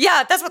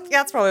 Yeah, that's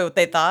probably what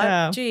they thought.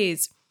 Yeah.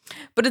 Jeez.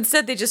 But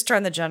instead, they just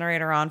turned the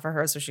generator on for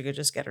her so she could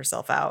just get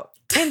herself out.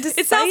 And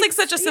it sounds like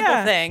such a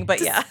simple thing,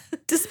 but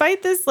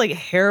Despite this like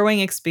harrowing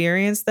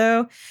experience,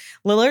 though,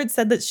 Lillard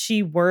said that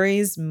she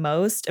worries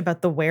most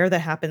about the wear that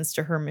happens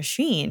to her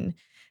machine.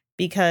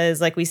 Because,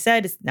 like we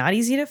said, it's not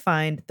easy to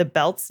find. The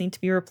belts need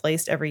to be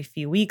replaced every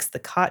few weeks. The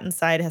cotton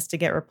side has to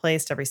get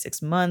replaced every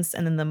 6 months.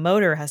 And then the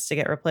motor has to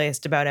get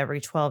replaced about every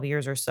 12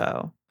 years or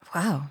so.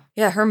 Wow.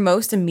 Yeah, her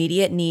most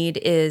immediate need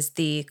is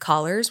the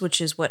collars,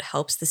 which is what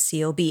helps the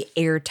seal be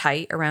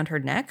airtight around her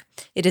neck.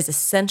 It is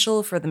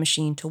essential for the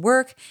machine to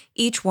work.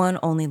 Each one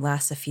only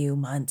lasts a few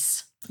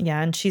months.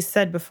 Yeah, and she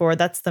said before,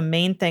 that's the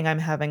main thing I'm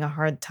having a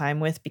hard time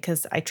with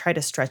because I try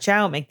to stretch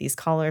out, make these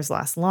collars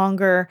last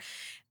longer.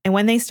 And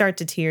when they start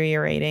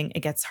deteriorating, it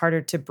gets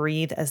harder to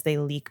breathe as they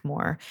leak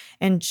more.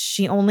 And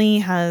she only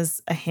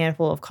has a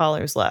handful of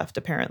collars left,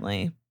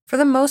 apparently. For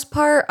the most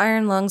part,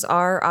 iron lungs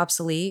are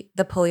obsolete.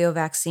 The polio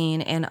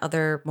vaccine and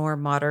other more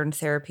modern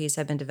therapies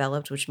have been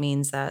developed, which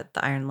means that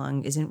the iron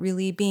lung isn't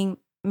really being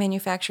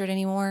manufactured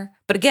anymore.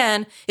 But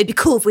again, it'd be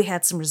cool if we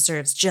had some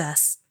reserves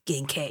just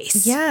in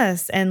case.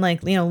 Yes. And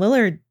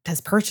Lillard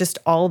has purchased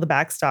all the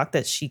backstock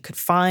that she could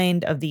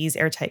find of these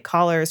airtight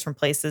collars from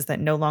places that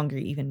no longer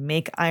even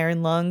make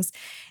iron lungs.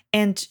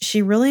 And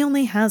she really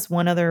only has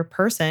one other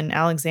person,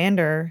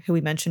 Alexander, who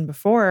we mentioned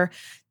before,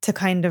 to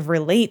kind of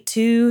relate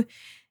to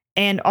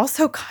and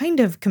also kind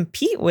of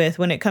compete with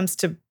when it comes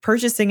to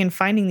purchasing and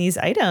finding these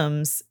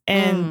items.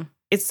 And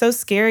it's so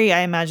scary,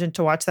 I imagine,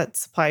 to watch that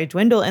supply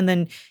dwindle. And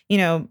then,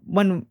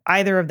 when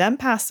either of them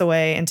pass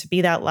away and to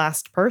be that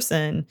last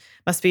person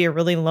must be a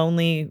really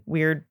lonely,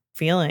 weird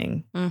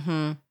feeling.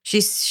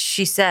 She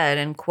said,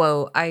 and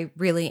quote, "I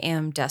really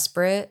am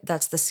desperate.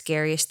 That's the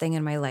scariest thing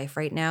in my life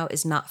right now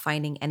is not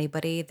finding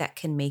anybody that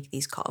can make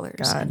these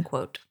collars," end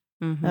quote.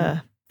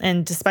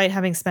 And despite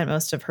having spent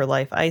most of her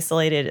life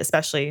isolated,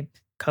 especially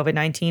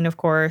COVID-19, of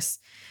course,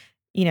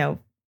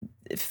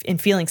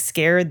 and feeling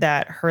scared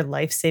that her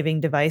life-saving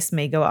device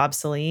may go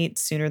obsolete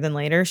sooner than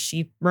later,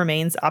 she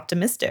remains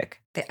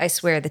optimistic. I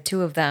swear the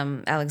two of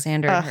them,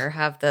 Alexander and her,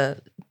 have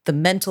the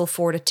mental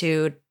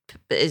fortitude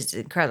is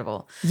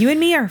incredible. You and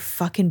me are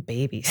fucking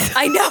babies.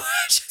 I know.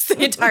 Just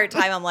the entire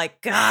time I'm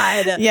like,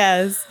 God.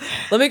 Yes.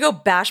 Let me go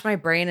bash my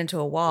brain into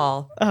a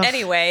wall.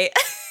 Anyway.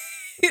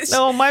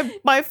 No,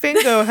 my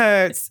finger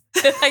hurts.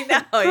 I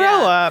know.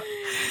 Grow up.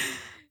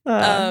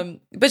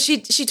 But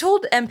she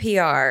told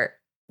NPR,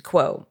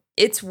 quote,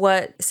 "It's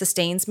what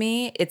sustains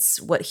me. It's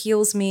what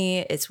heals me.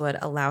 It's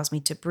what allows me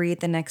to breathe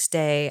the next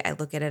day. I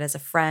look at it as a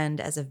friend,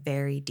 as a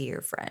very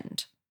dear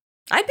friend."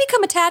 I'd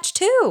become attached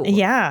too.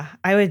 Yeah,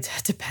 I would.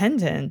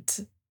 Dependent.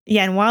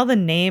 Yeah, and while the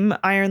name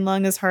iron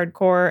lung is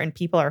hardcore and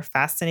people are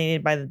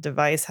fascinated by the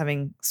device,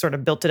 having sort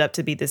of built it up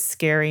to be this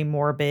scary,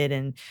 morbid,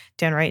 and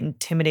downright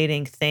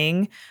intimidating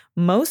thing,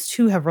 most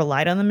who have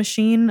relied on the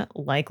machine,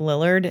 like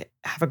Lillard,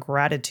 have a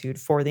gratitude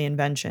for the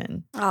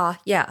invention.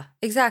 Yeah,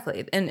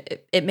 exactly. And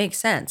it makes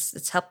sense.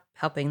 It's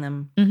helping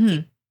them Mhm.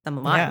 keep them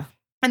alive. Yeah.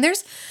 And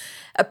there's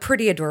a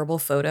pretty adorable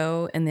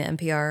photo in the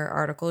NPR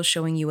article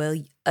showing you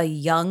a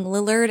young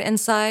Lillard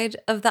inside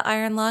of the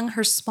iron lung.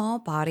 Her small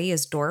body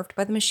is dwarfed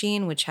by the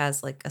machine, which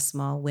has like a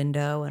small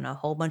window and a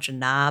whole bunch of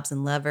knobs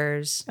and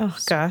levers. Oh,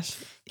 So gosh.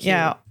 cute.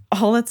 Yeah.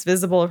 All that's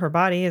visible of her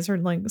body is her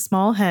like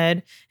small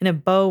head and a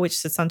bow, which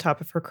sits on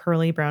top of her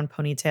curly brown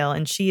ponytail.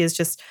 And she is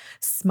just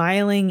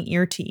smiling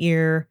ear to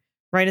ear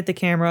right at the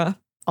camera,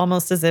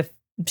 almost as if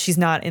she's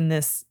not in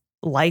this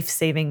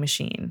life-saving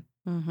machine.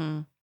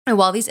 Mm-hmm. And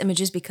while these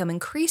images become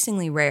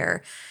increasingly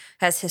rare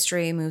as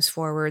history moves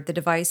forward, the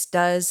device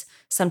does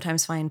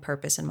sometimes find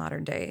purpose in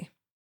modern day.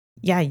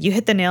 Yeah, you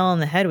hit the nail on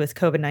the head with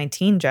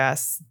COVID-19,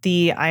 Jess.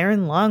 The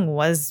iron lung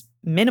was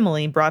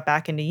minimally brought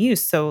back into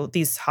use. So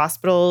these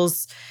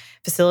hospitals,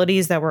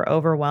 facilities that were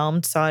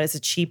overwhelmed saw it as a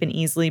cheap and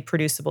easily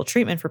producible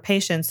treatment for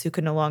patients who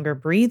could no longer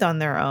breathe on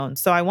their own.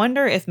 So I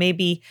wonder if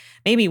maybe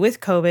with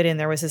COVID and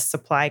there was this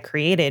supply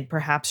created,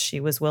 perhaps she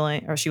was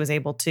willing or she was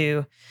able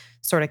to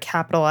sort of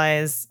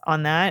capitalize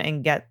on that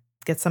and get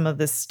some of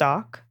this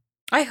stock.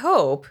 I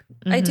hope.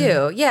 I Mhm.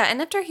 do. Yeah.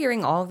 And after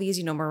hearing all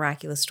these,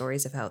 miraculous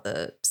stories of how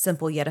the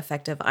simple yet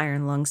effective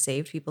iron lung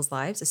saved people's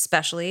lives,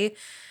 especially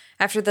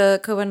after the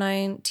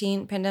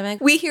COVID-19 pandemic,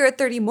 we here at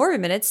 30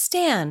 Morbid Minutes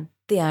stan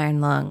the iron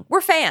lung.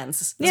 We're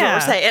fans. Is what Yeah.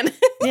 we're saying.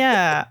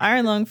 Yeah,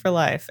 iron lung for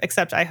life.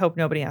 Except I hope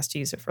nobody has to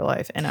use it for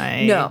life. And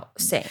No,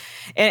 same.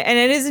 And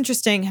it is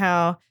interesting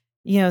how,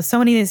 so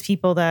many of these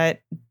people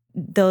that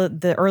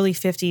the early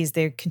 50s,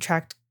 they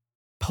contract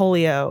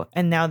polio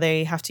and now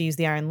they have to use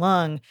the iron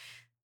lung.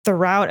 The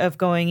route of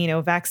going,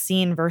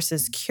 vaccine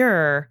versus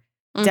cure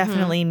Mhm.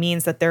 definitely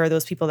means that there are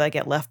those people that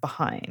get left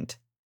behind,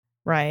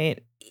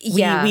 right?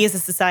 Yeah. We as a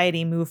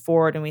society move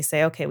forward and we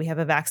say, okay, we have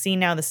a vaccine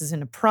now. This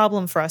isn't a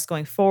problem for us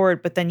going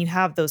forward. But then you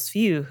have those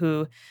few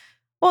who,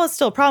 well, it's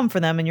still a problem for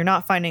them and you're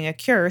not finding a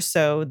cure.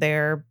 So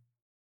they're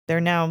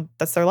now,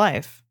 that's their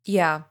life.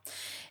 Yeah.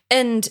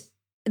 And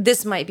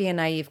this might be a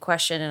naive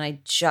question and I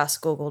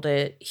just Googled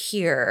it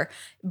here,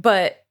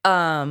 but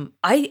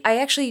I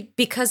actually,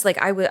 because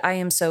like I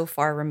am so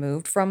far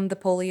removed from the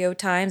polio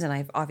times and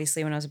I've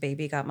obviously when I was a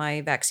baby got my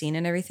vaccine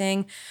and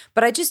everything,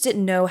 but I just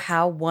didn't know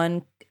how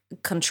one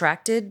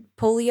contracted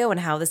polio and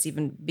how this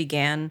even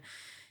began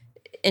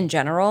in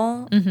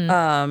general.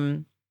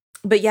 Mhm.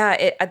 But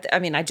yeah,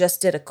 I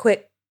just did a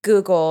quick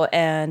Google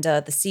and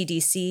the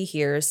CDC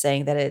here is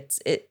saying that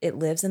it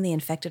lives in the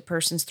infected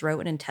person's throat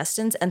and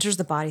intestines, enters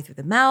the body through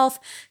the mouth,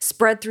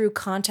 spread through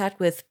contact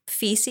with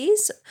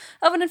feces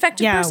of an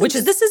infected person. Which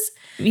is this is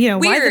why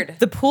weird.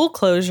 the pool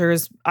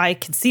closures, I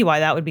can see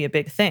why that would be a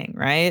big thing,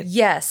 right?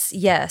 Yes.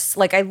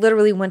 Like I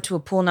literally went to a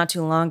pool not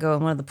too long ago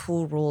and one of the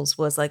pool rules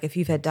was like, if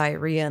you've had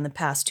diarrhea in the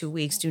past 2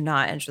 weeks, do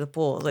not enter the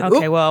pool. Like,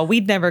 Okay, oop. well,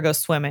 we'd never go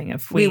swimming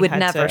if we would had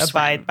never to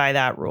abide swim. by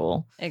that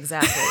rule.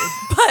 Exactly.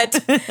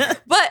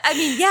 But I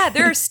mean, yeah,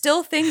 there are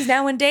still things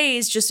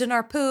nowadays just in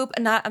our poop.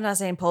 And I'm not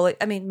saying polio.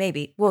 I mean,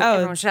 maybe. Well,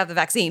 everyone should have the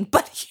vaccine,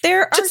 but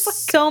There are just like-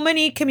 so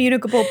many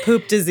communicable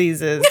poop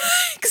diseases.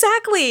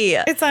 exactly.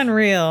 It's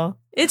unreal.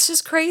 It's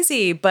just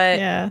crazy. But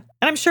Yeah.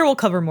 And I'm sure we'll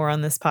cover more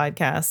on this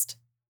podcast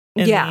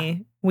in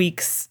the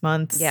weeks,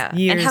 months, years.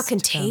 And how to come.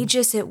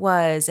 contagious it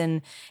was.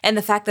 And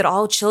the fact that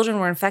all children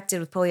were infected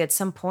with polio at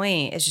some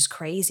point is just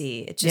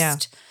crazy. It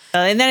just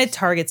And then it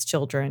targets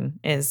children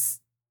is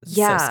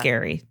so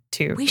scary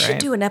too. We should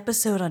do an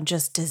episode on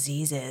just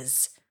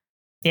diseases.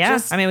 Yeah.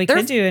 Just- I mean, we they're-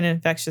 could do an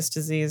infectious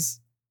disease.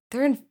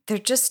 They're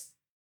just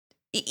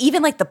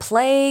even like the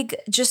plague,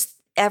 just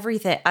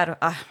everything. I'm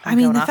I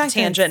mean, going the off fact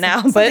tangent now,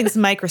 that but something's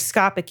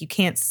microscopic, you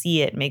can't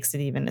see it, makes it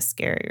even a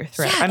scarier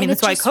threat. Yeah, I mean, and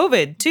that's it why just-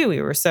 COVID too.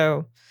 We were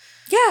so,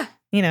 yeah,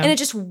 and and it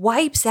just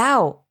wipes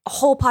out a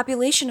whole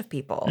population of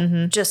people,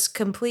 Mhm. just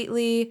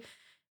completely.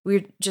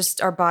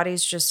 Our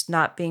bodies just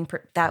not being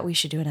that we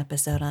should do an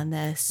episode on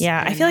this. Yeah,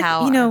 I and feel like,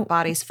 how our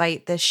bodies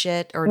fight this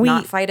shit or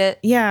not fight it.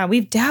 Yeah,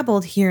 we've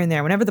dabbled here and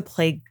there whenever the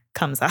plague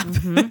comes up.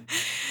 Mhm.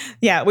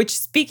 Yeah, which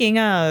speaking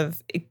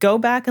of, go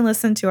back and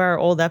listen to our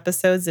old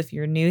episodes if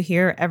you're new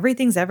here.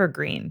 Everything's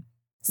evergreen.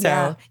 So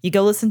Yeah. you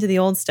go listen to the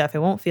old stuff. It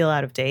won't feel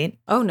out of date.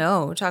 Oh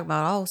no, we're talking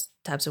about all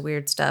types of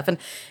weird stuff, and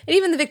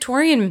even the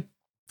Victorian.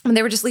 When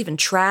they were just leaving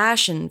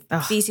trash and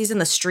Ugh. feces in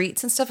the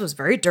streets and stuff, it was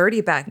very dirty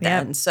back Yep.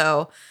 then.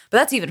 So, but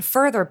that's even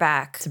further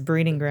back It's a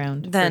breeding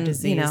ground than for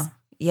disease.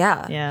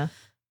 yeah,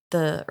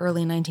 the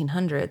early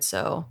 1900s.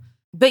 So,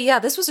 but yeah,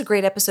 this was a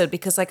great episode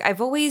because like I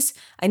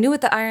knew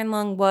what the iron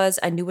lung was,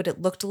 I knew what it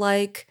looked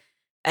like.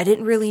 I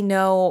didn't really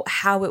know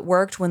how it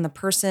worked when the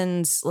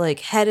person's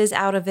like head is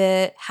out of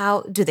it.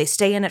 How do they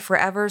stay in it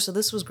forever? So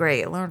this was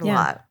great. I learned a Yeah.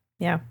 lot.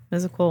 Yeah, it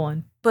was a cool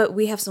one. But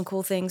we have some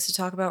cool things to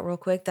talk about real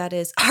quick. That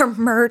is our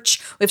merch.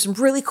 We have some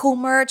really cool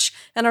merch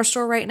in our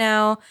store right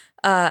now.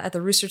 at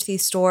the Rooster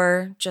Teeth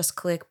store. Just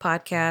click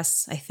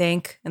podcasts, I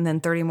think, and then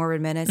 30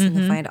 Morbid Minutes. You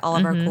can find all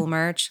of our cool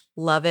merch.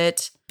 Love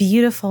it.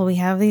 Beautiful. We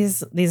have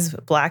these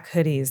black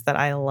hoodies that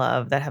I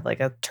love that have like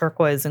a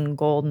turquoise and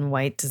gold and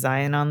white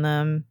design on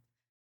them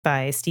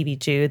by Stevie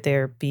Jude.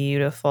 They're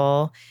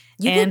beautiful.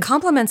 You get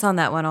compliments on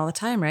that one all the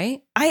time,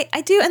 right?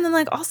 I do. And then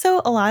like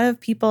also a lot of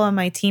people on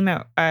my team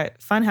at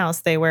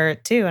Funhouse, they wear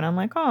it too. And I'm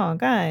like, oh,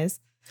 guys.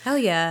 Hell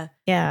yeah.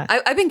 Yeah.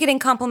 I've been getting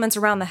compliments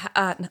around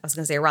I was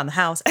going to say around the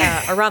house,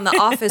 around the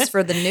office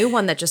for the new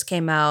one that just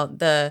came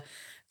out.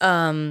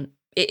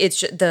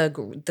 It's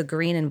the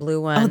green and blue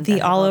one. Oh,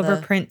 the all over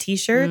print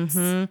t-shirts.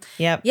 Mm-hmm.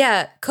 Yep.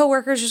 Yeah.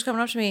 Coworkers just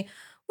coming up to me.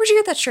 Where'd you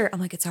get that shirt? I'm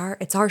like, it's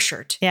our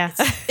shirt. Yeah.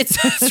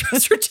 It's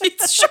Rooster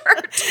Teeth's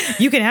shirt.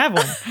 You can have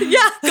one.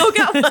 Yeah. Go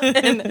get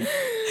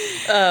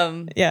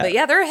one. Yeah. But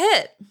yeah, they're a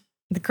hit.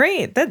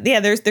 Great.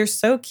 They're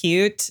so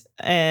cute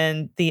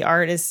and the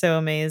art is so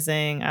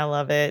amazing. I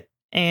love it.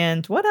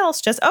 And what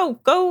else?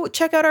 Go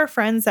check out our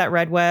friends at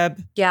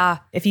RedWeb. Yeah.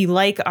 If you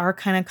like our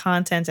kind of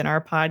content and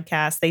our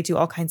podcast, they do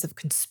all kinds of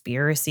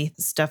conspiracy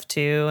stuff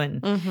too. And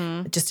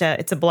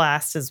it's a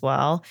blast as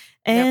well.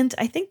 And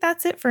I think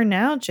that's it for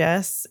now,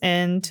 Jess,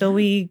 until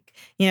we,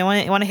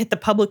 want to hit the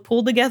public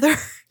pool together.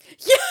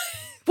 Yeah.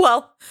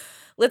 Well,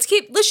 let's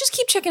just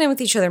keep checking in with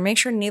each other. Make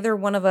sure neither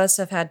one of us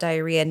have had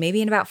diarrhea. And maybe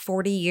in about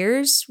 40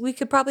 years, we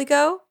could probably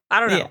go.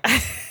 I don't know.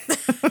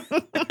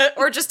 Yeah.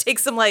 Or just take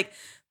some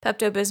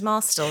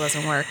Pepto-Bismol. Still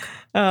doesn't work.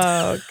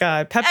 Oh,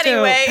 God.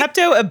 Anyway.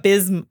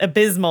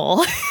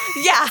 Pepto-Abysmal.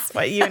 Yeah. That's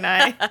what you and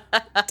I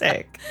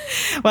take.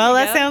 Well,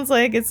 that sounds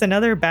like it's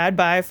another bad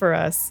bye for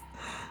us.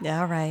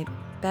 All right.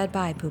 Bad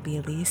bye, Poopy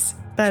Elise.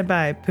 Bad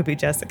bye, Poopy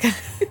Jessica.